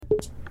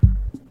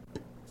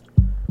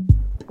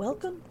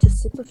Welcome to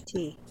Sip of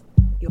Tea,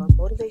 your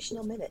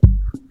motivational minute,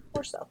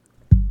 or so.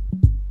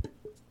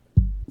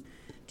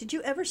 Did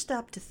you ever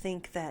stop to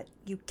think that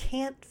you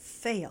can't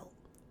fail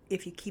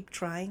if you keep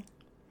trying?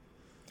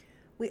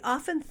 We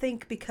often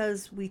think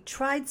because we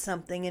tried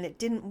something and it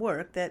didn't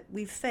work that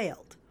we've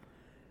failed.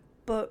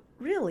 But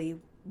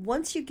really,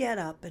 once you get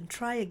up and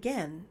try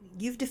again,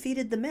 you've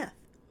defeated the myth.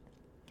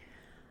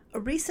 A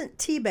recent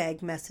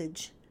teabag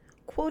message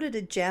quoted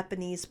a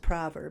Japanese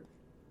proverb: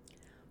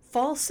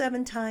 fall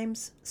 7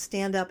 times,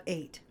 stand up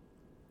 8.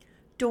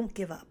 Don't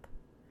give up.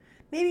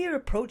 Maybe your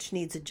approach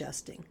needs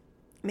adjusting.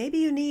 Maybe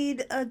you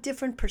need a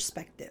different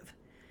perspective.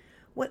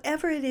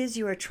 Whatever it is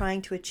you are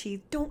trying to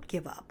achieve, don't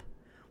give up.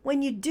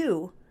 When you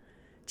do,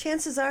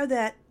 chances are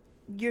that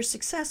your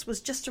success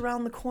was just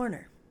around the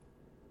corner.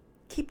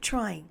 Keep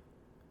trying.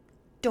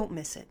 Don't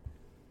miss it.